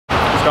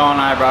What's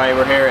going on, everybody?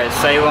 We're here at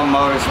Salem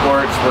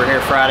Motorsports. We're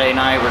here Friday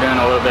night. We're doing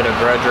a little bit of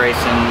grudge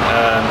racing,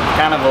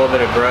 kind of a little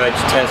bit of grudge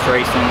test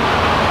racing.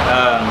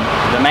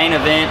 The main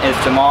event is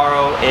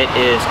tomorrow. It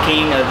is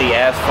King of the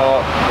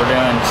Asphalt. We're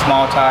doing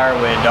small tire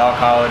with Dog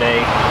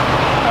Holliday.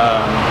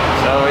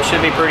 So it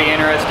should be pretty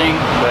interesting,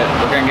 but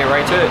we're gonna get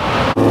right to it.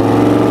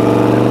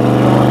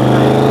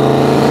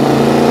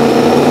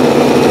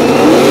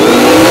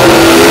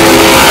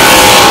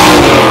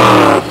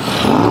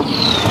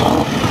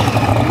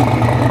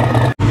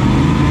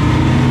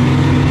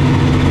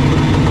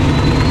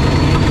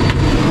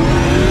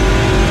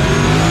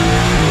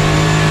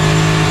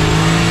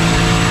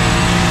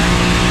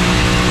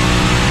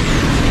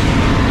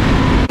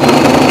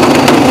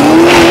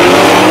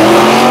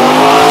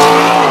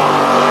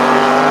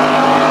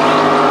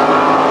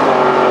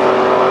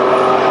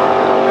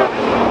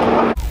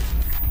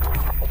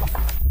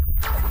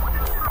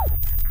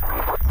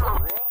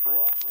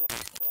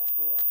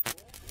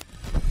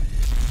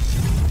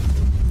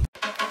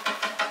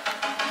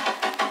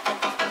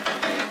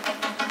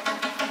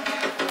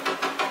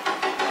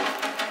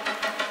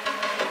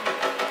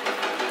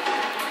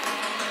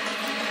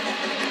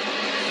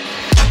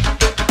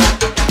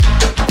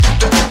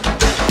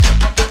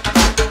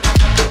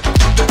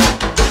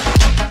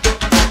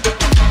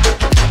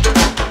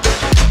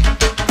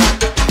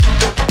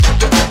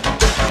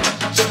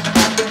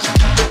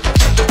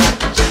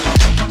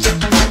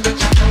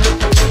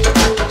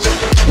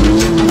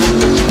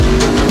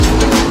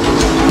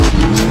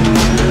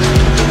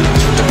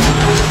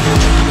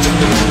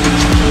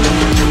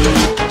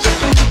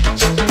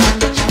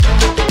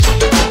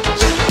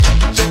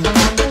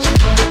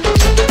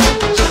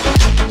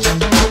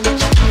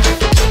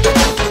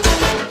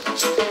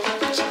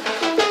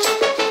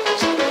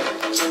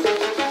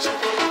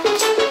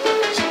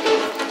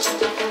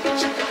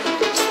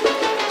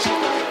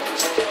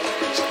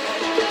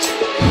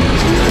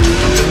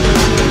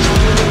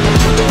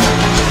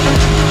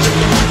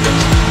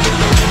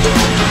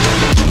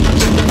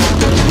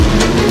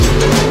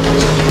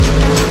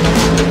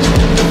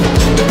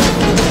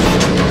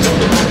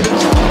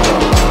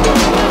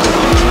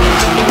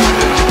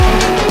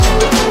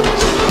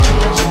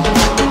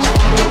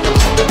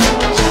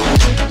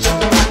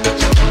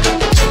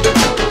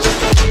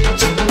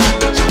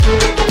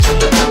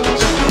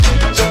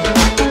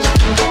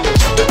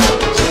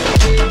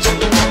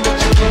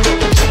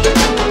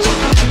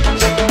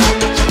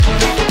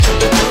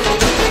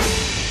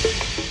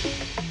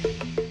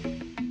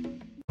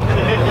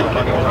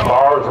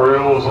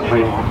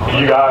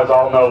 You guys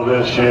all know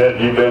this shit.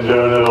 You've been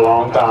doing it a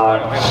long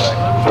time.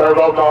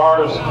 Turbo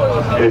cars,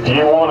 if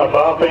you want to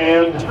bump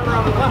in,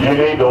 you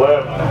need to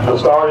let the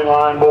starting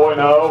line boy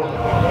know.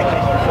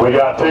 We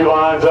got two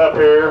lines up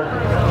here.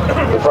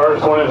 The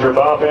first one is your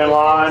bump in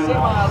line.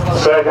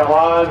 Second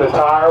line, the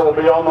tire will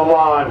be on the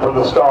line for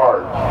the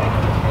start.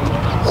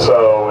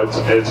 So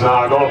it's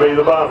not going to be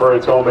the bumper,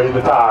 it's going to be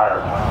the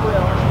tire.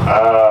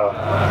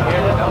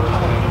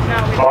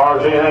 As far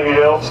as anything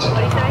else,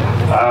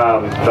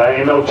 there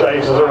ain't no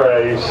chases or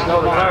race.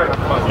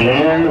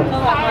 You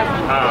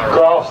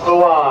cross the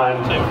line,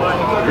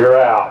 you're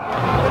out.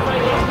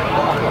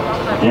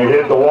 You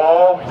hit the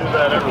wall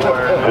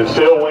and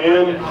still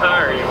win,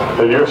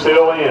 then you're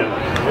still in.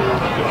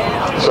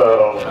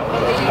 So,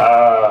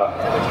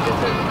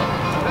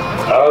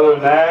 other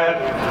than that,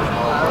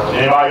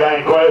 anybody got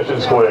any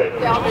questions quick?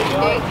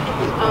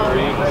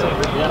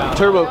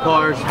 Turbo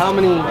cars, how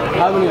many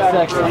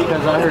sections?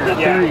 Because I heard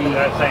 3. The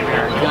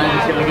guy's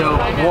just gonna go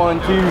 1,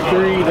 2,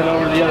 3, then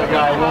over the other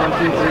guy, 1,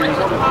 2, 3.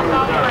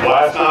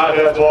 Last night,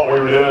 that's what we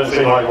were doing. It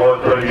seemed like it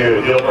worked pretty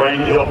good. He'll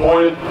point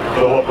it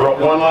to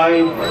one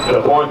lane,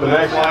 he'll point the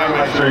next lane,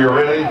 make sure you're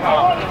ready.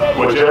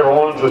 Whichever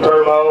one's the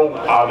turbo,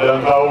 I've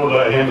done told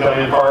let him come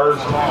in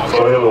first.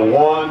 So he'll go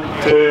 1,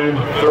 2,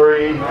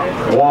 3,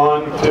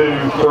 1,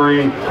 2,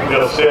 3.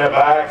 He'll step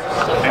back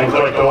and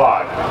click the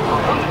light.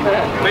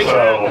 Make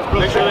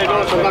sure they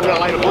know something about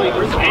light blink.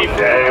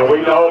 And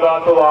we know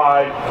about the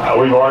light.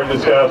 We've already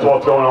discussed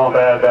what's going on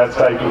with that. That's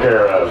taken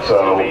care of.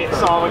 So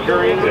solid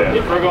Korean. Yeah.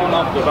 If we're going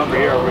off the bumper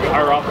here,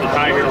 or off the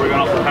tire here, we're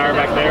going off the tire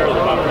back there, or the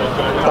bumper?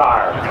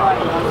 Tire.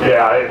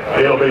 Yeah,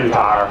 it'll be the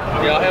tire.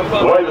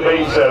 The way the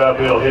beam's set up,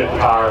 it'll hit the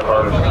tire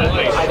first.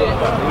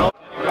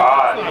 All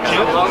right.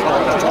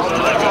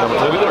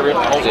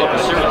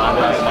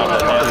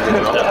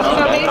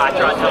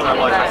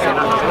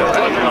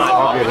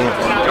 I'll get him.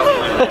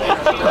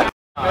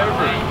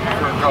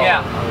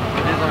 Yeah.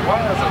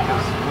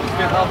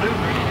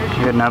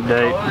 You get an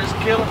update.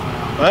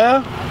 Well,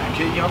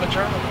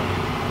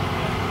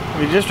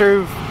 we just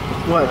drove,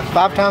 what,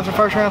 5 times in the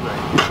first round?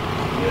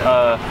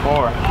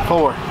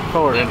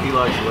 4. And he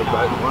likes to look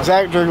back.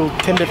 Zach drew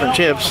 10 different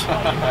chips,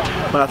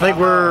 but I think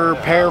we're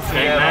pair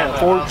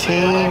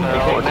 14.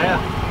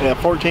 Yeah,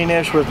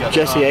 14-ish with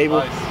Jesse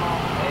Abel.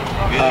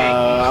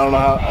 I don't know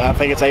how, I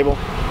think it's Abel.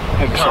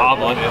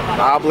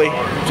 Obley,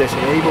 Jesse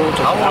Abel,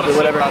 Obley,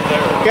 whatever.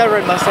 Got a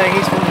red Mustang.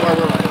 He's from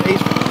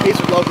he's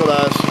local to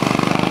us.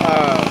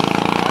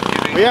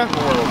 But yeah,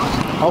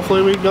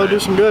 hopefully we go do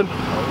some good.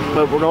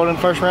 But we're going in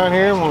the first round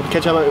here, and we'll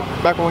catch up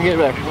back when we get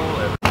back.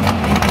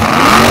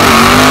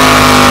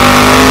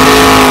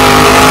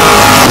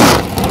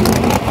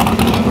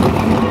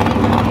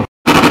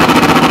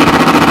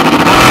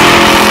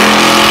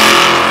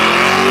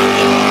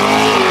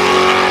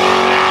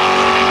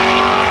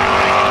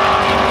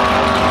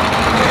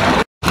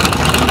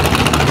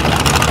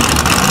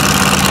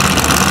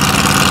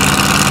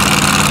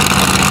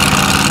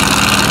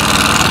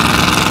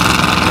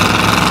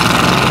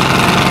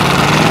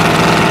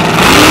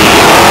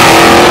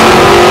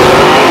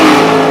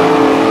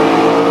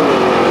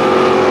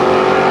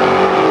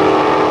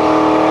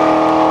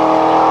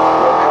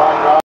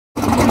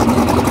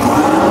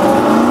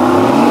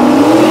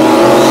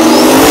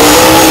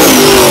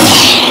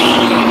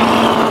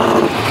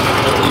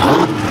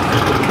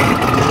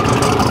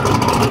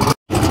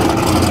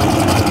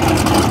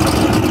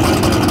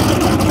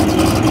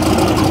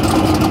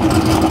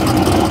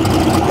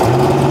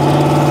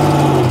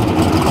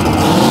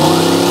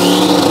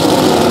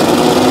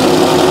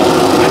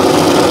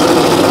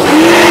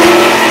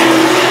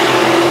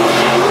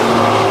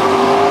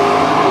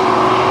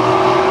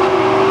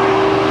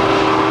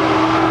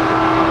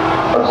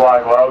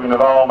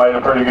 Made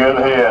a pretty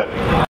good hit.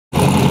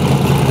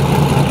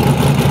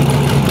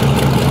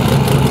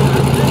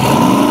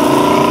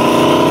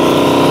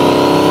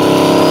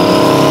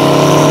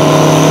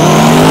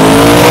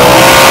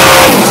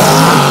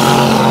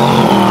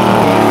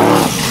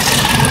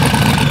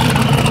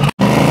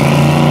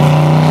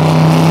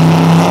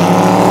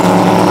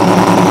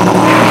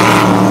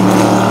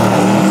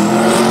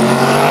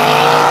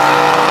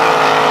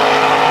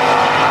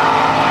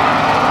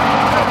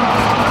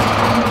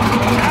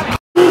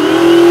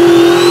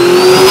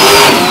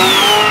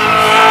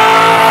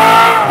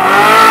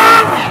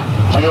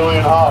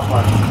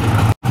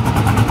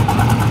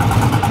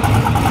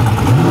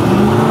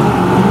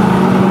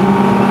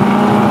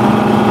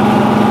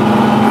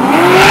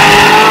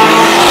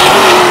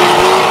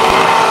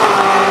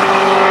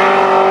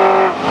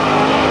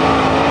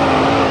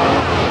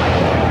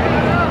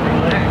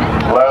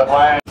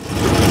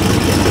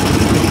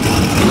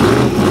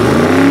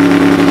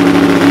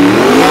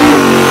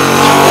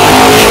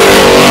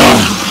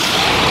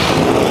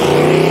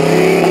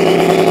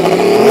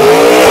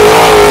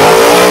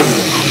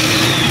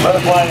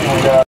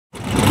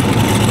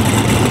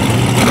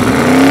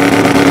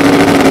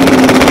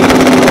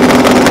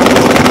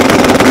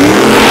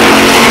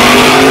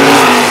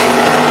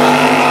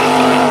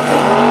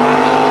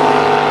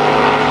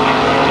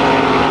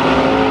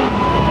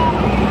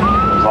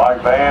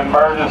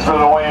 For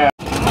the win.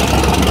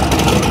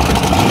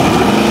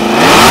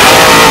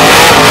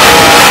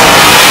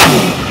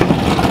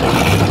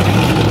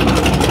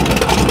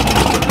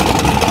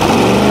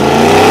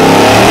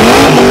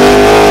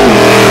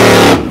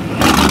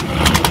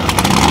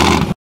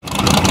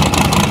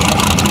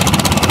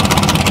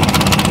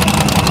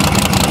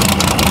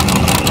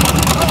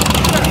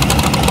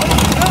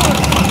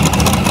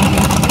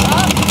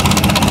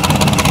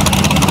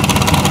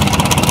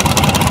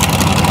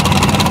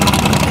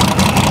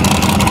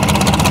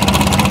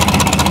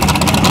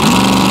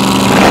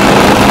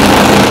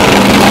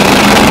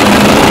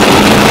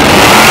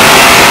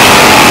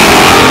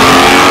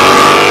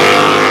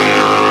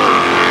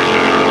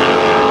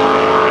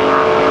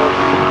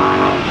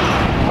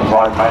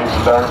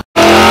 Mason.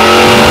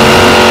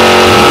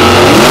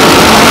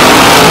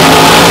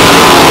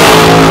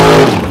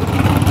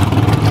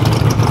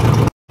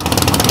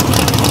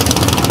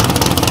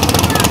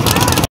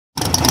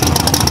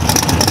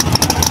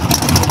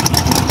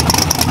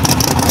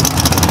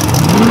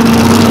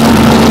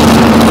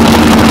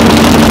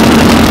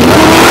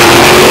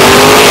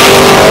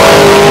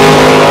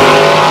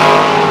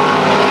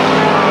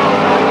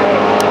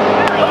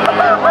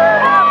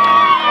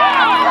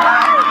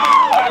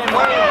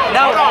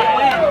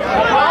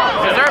 No.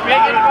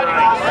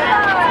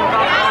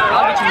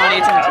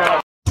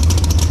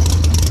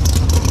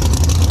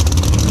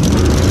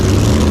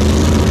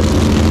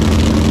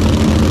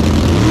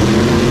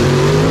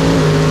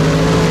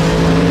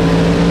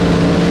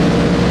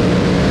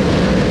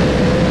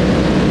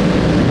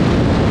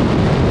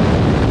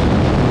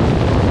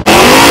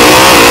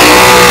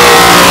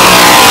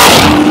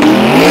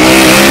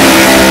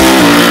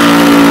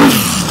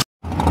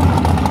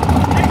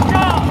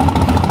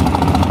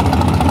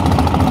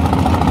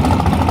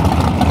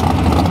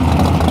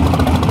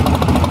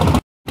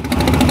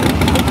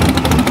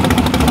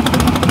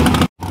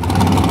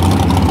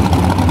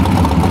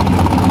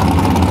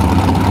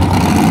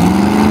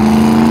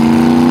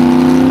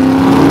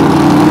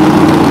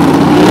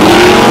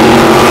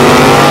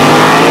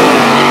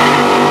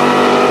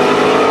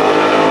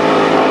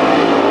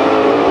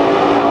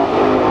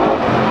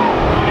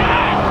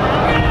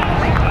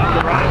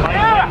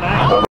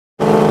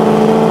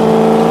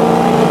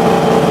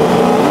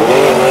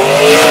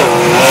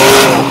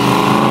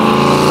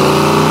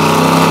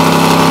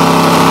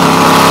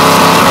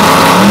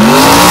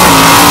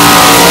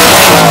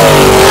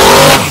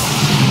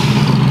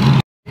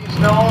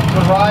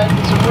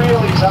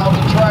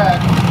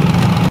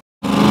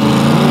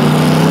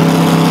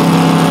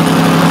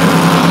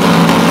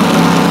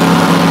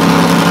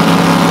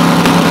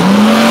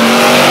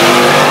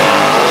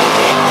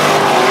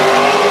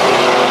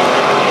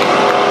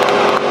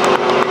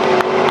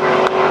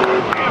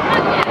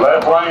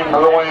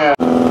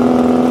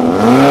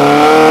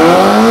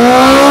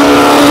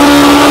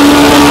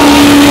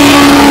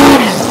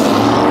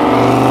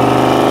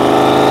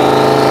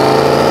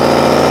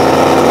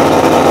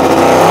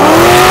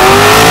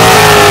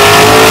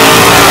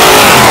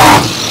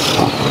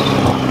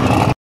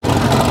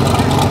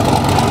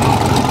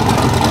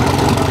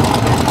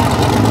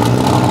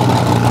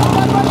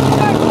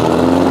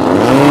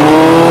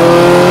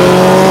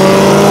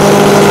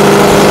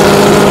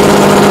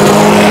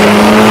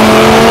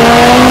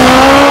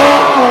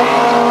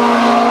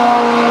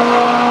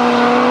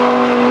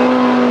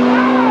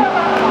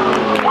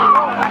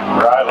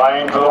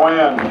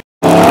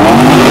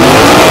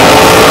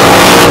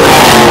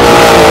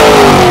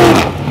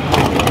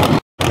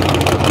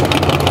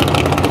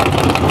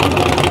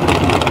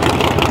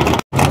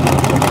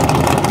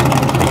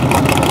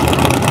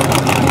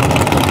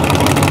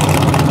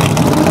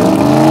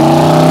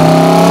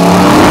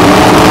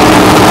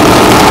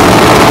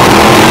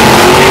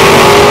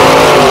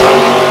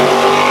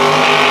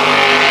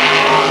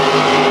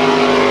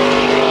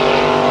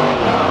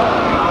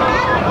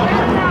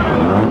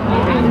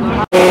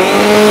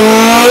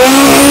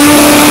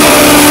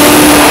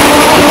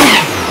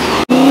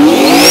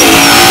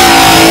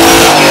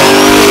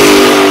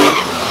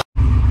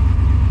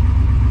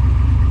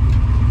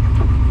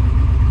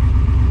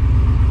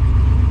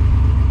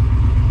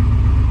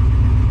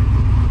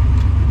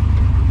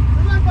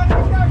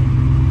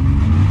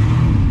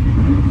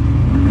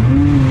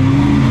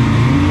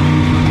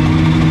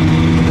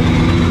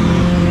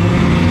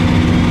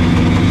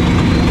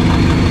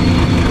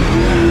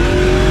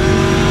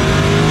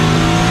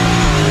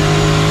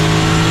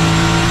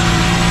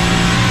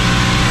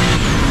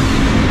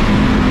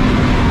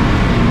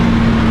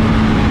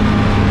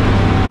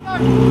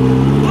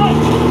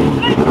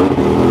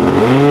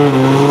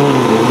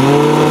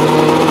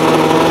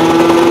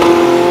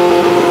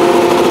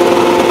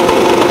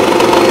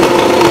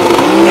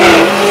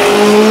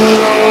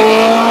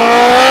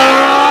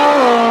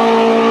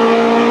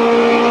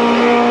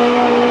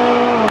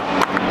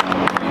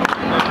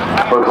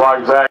 Looks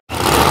like Zach.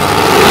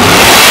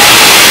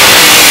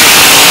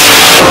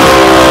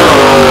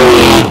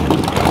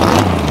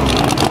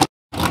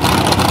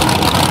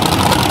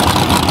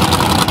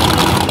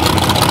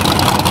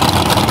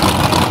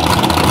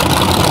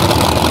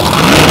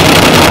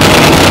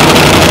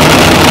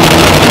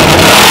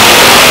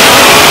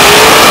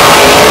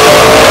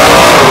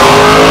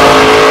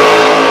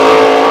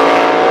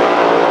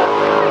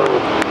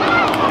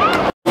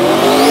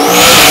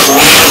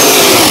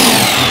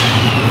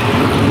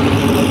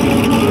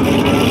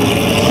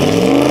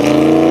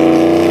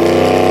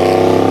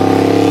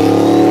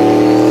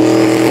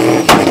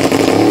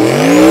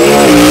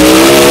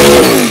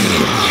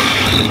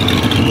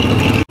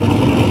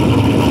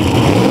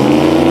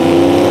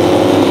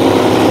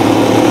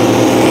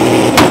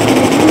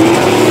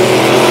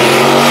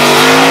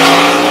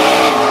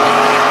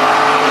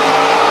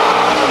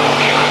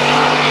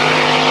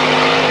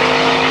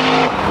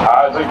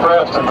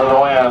 Preston for the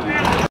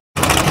win.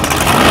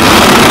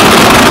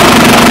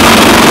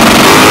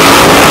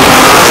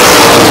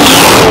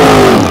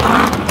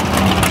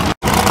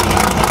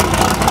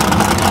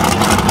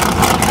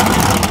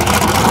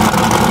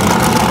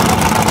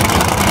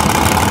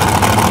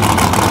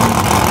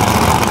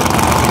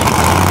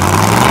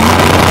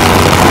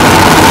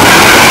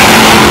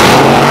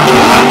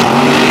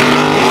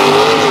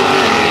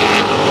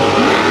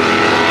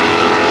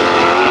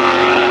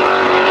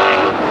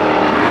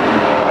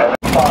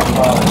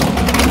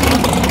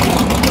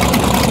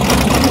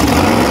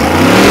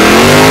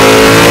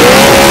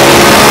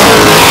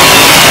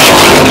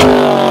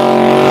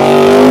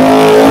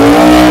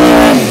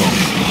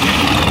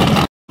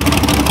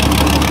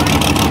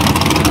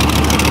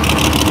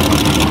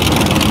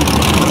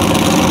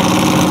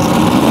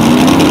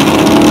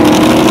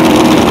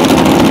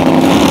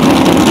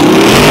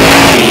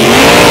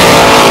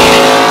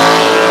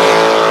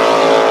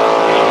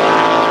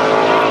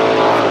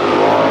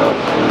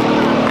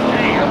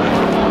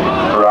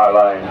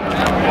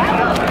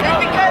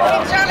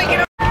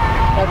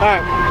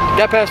 Alright,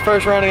 got past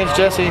first round against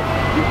Jesse.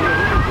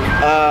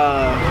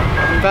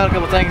 Found a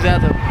couple things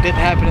out that didn't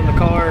happen in the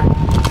car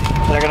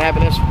that are going to happen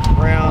this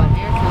round.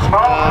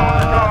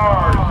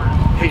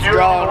 He's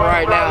drawing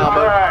right now,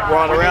 but we're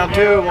on to round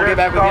two. We'll get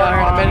back with you out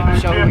here in a minute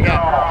and show who we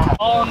got.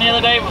 On the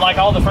other day, like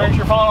all the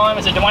furniture falling on him,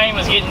 I said Dwayne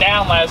was getting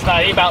down last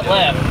night. He about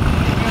left.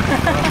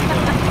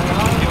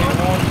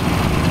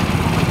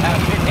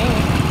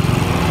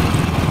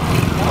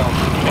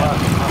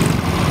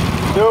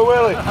 Do a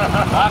wheelie.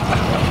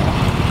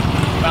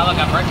 Wow, look,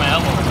 I break my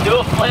elbow. Do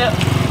a flip.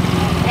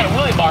 Got a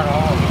wheelie bar on.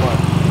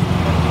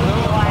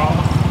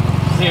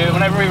 See,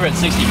 whenever we were at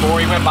 64,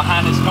 he went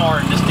behind his car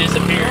and just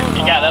disappeared.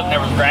 He got up and there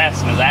was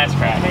grass in his ass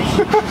crack.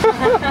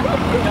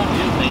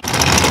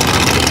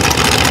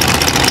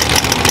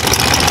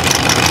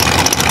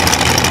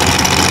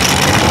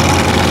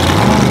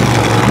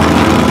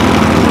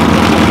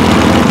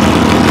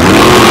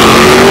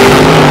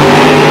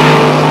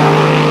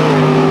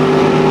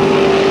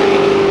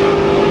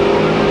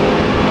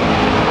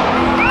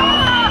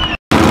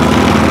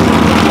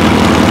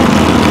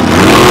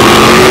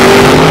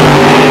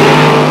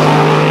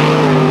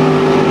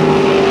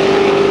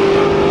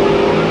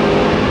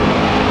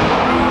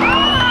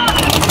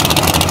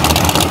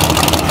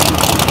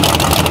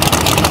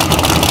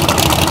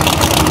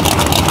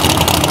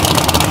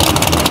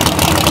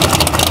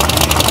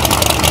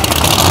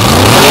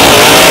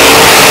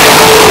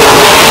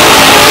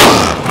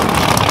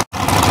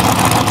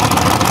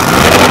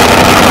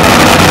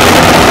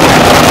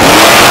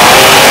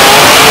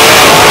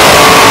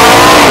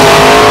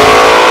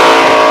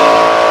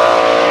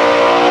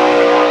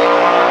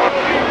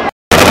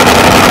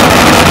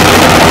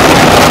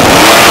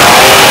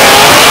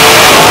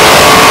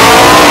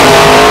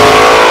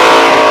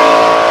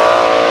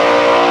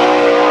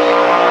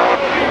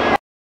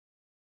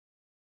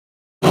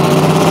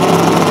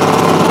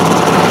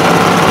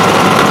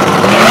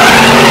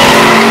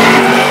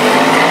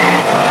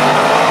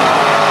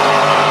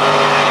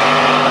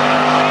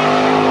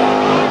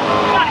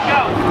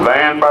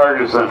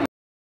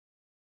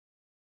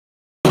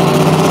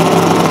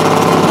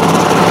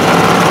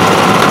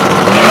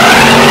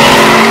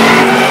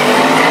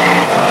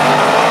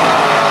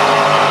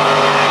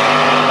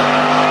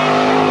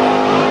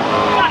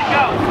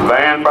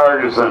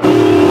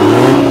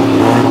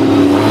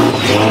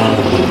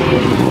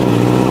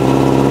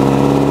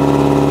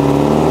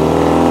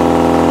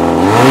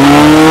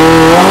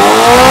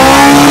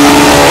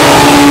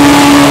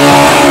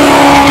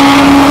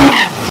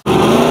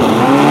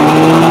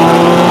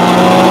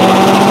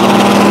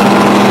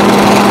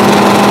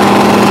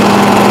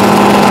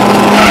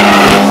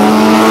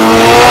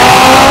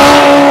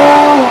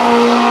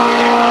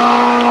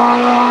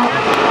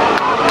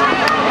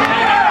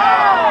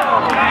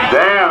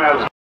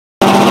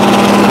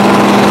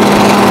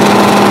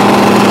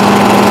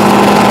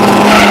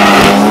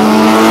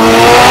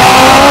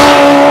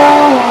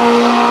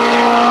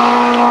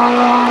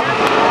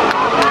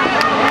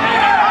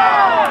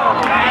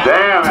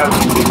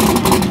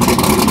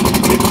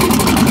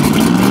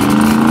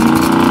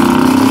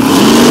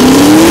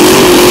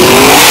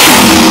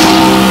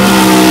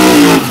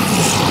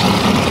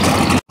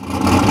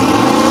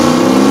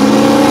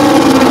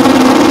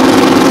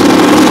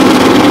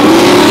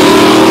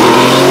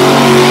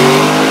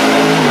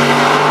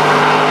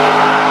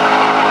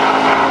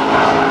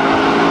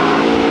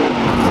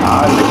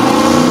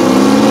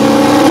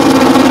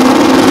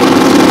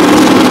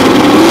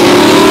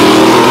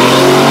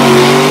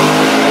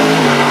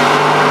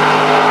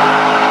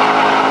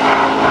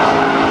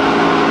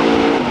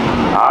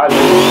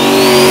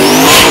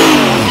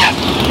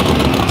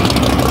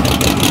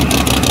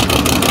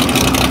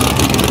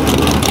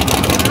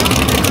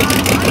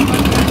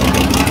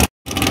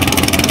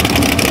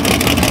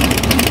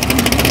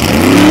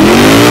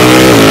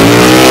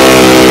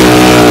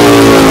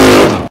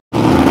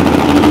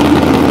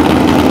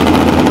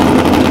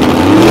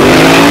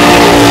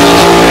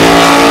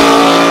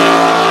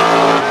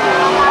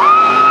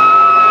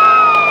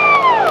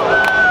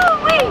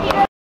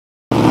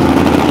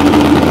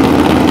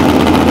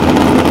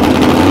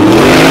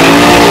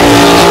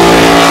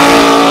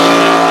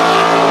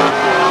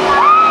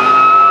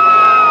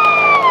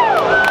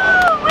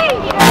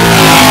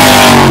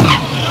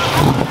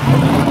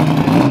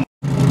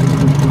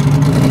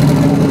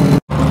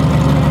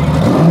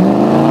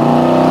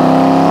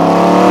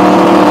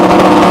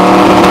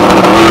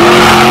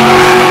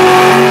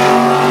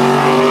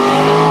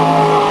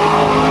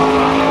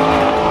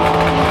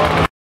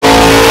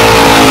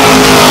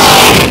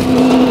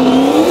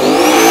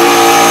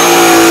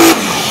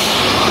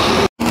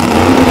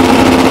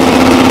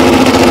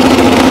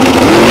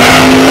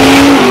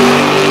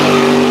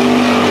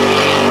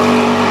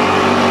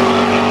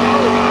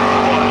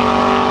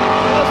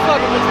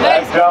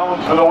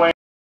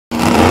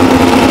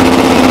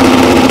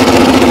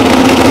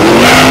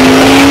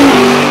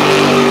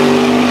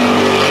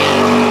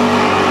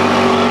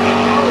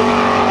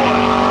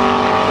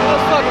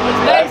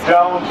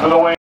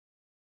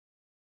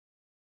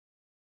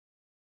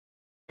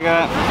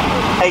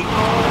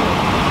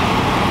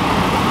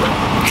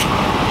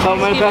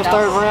 made it past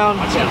third round.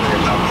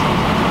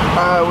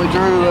 We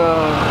drew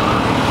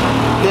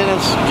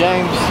Dennis,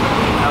 James,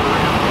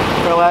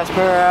 our last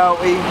pair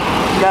out. We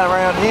got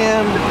around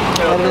him,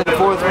 and in the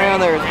fourth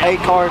round there's 8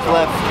 cars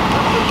left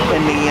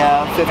in the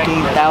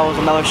 $15,000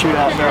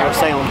 shootout there at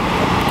Salem.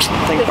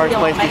 I think first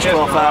place gets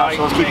 12.5,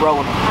 so let's keep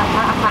rolling.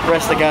 The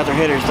rest of the guys are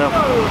hitters though.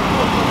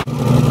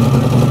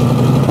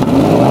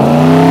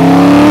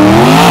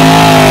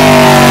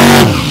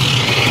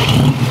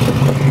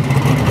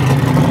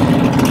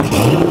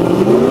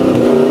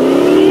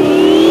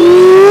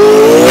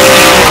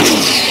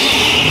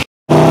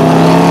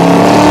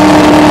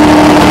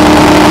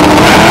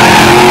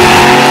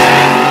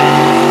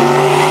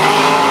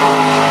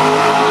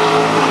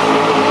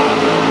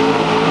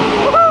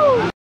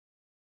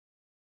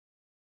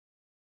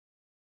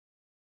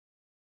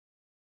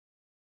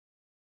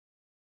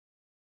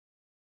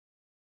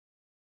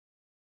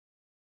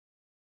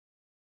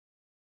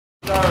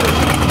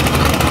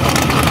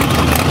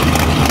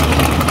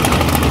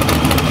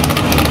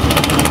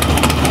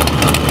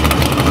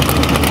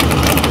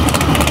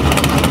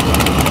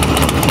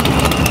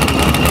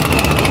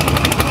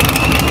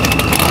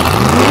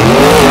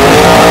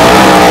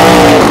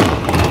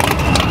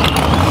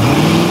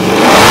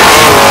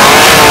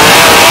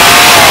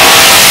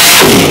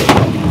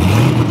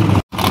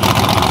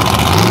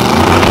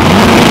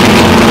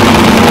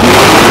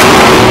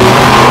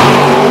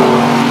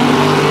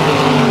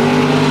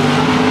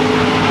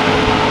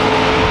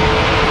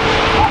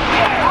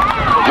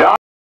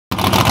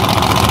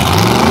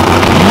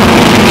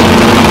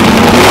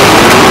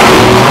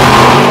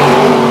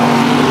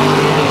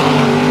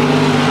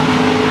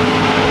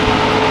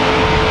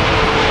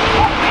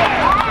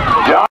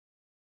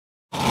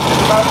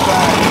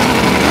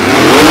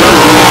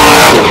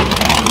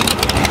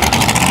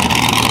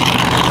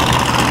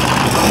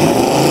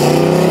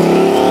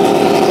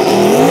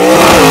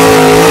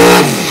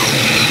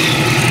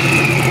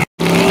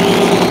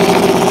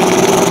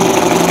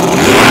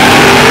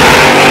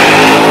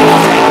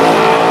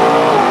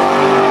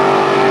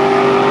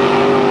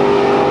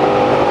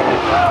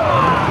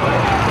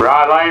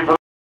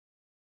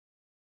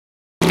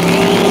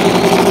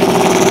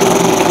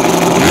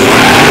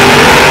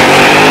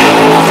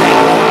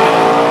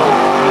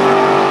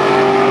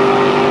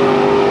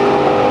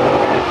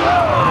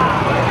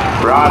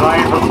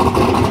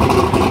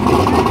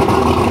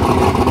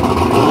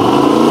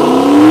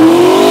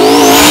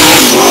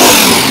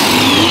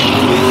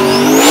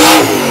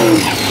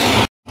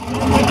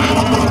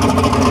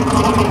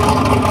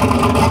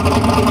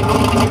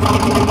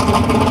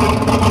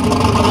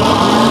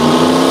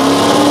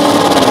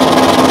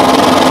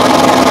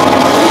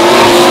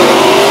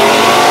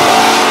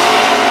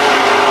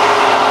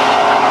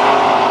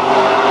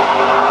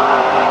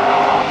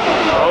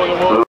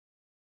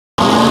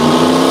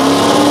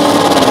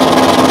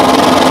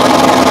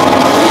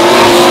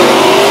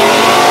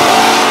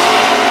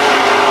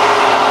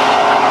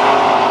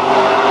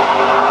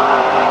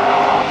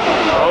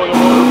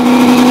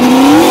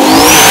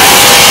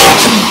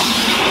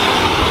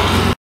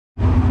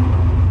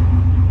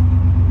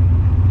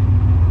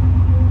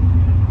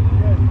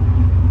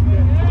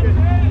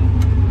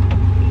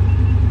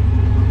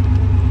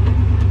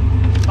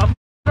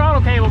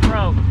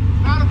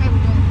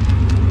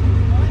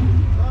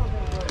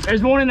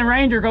 There's one in the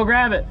Ranger. Go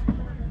grab it.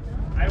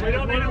 Hey, we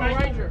don't need a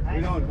Ranger.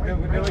 We don't. Do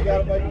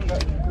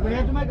we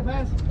have to make a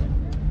pass?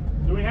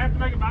 Do we have to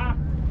make a buy?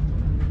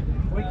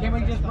 Can we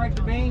just break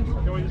the beams?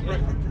 Can we just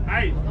break?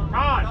 Hey,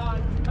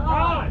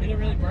 Todd! Did it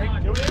really break?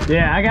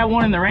 Yeah, I got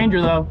one in the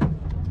Ranger though. Put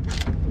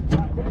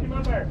him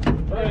up there.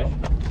 Push.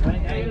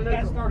 Hey, you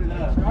got to start it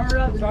up.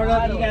 Start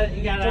up.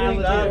 You got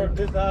to out of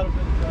this out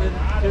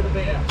to the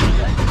beam.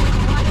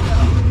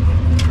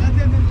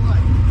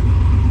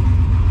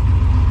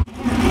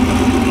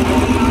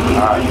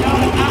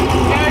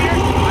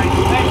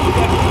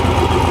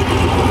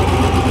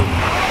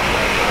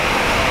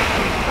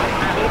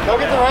 Go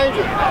get the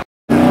Ranger.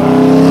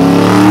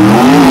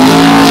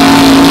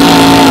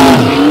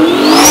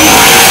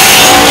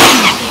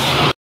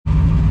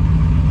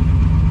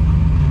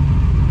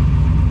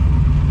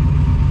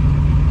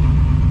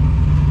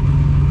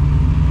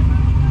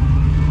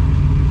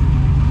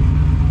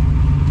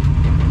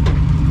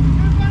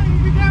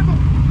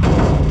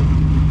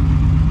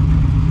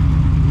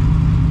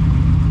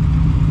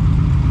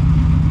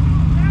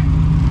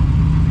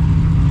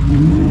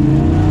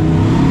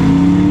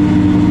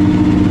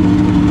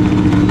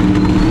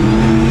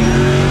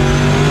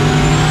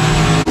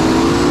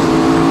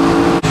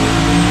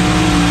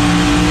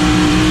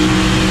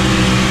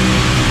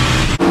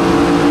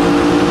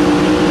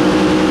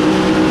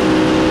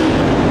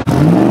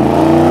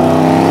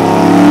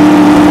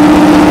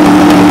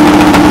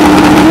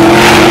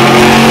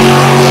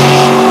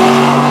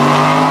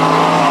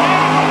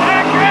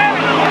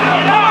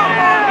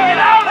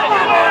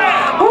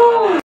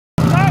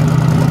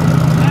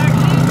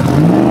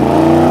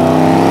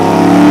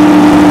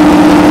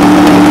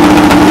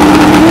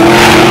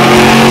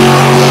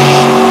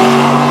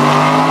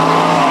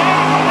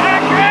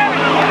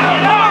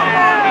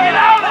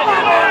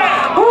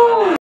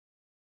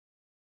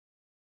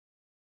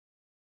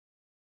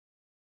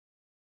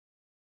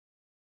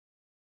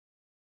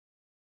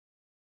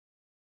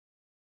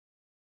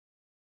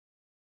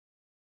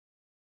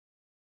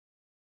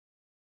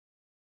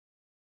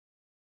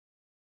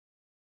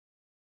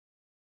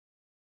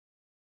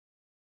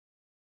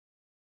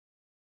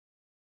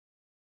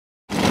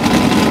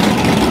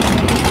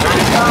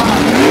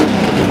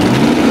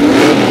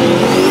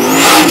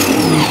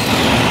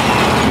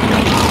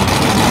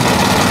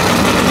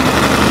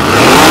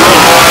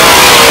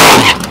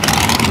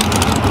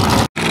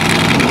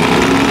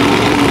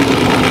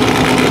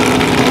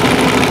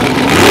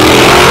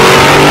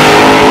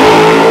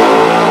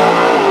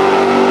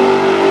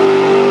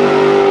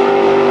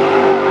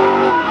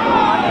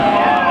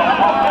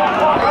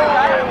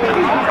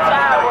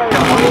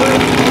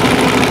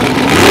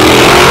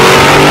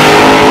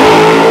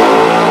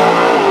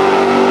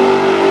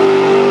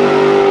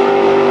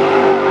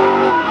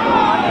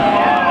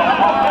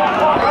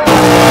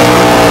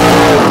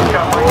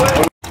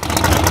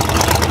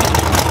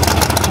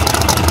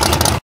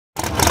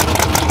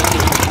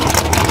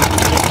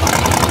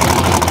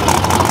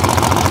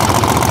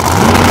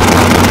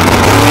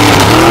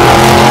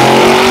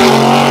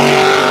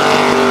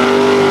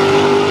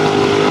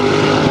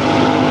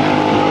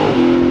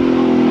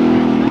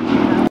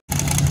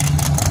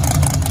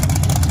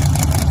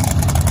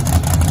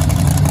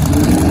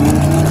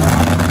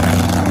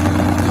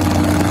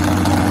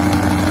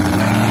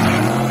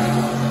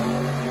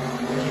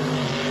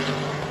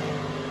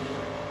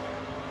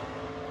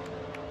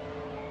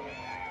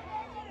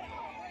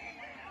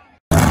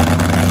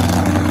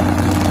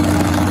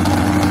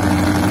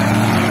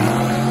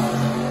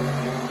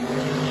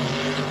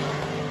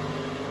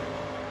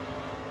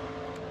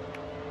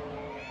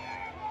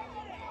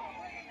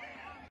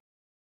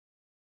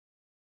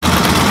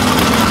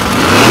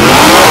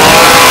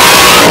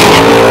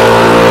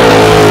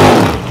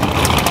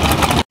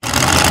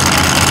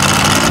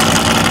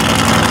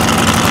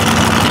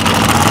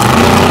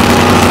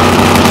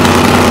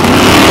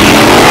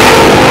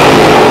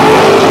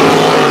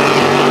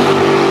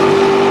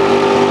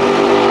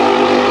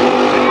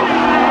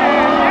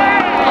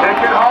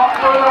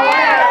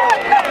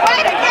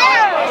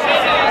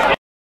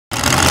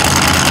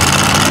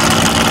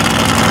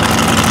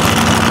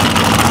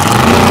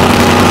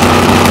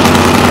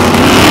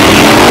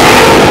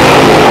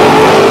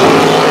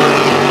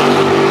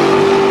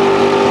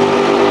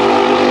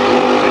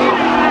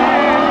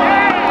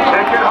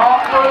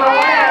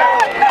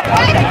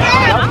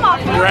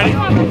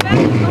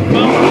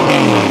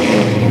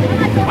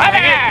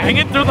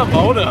 the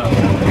boat up.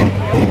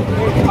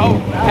 Oh,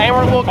 and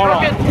we're a little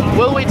crooked.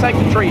 Will we take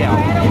the tree out?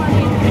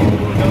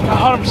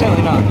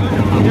 100% not.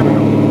 Here we go.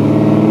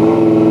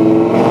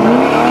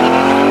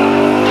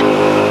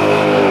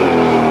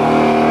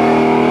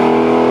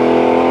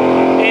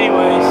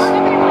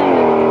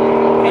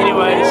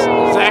 Anyways,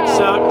 Zach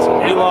sucked.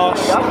 We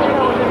lost.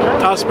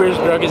 Todd Spears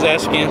drug his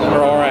ass again,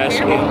 or our ass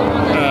again.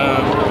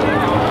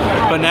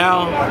 But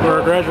now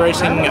we're grudge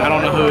racing. I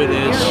don't know who it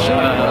is.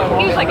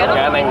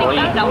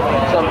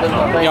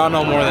 Y'all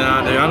know more than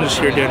I do. I'm just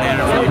here doing the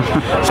interview,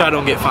 so I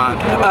don't get fined.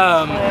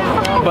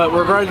 But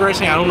we're grudge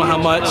racing. I don't know how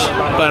much,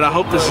 but I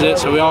hope this is it,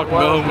 so we all can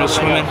go home and go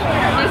swimming.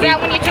 I'm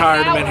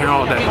tired. I've been here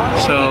all day.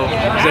 So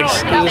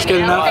is this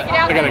good enough?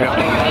 I gotta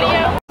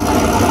go.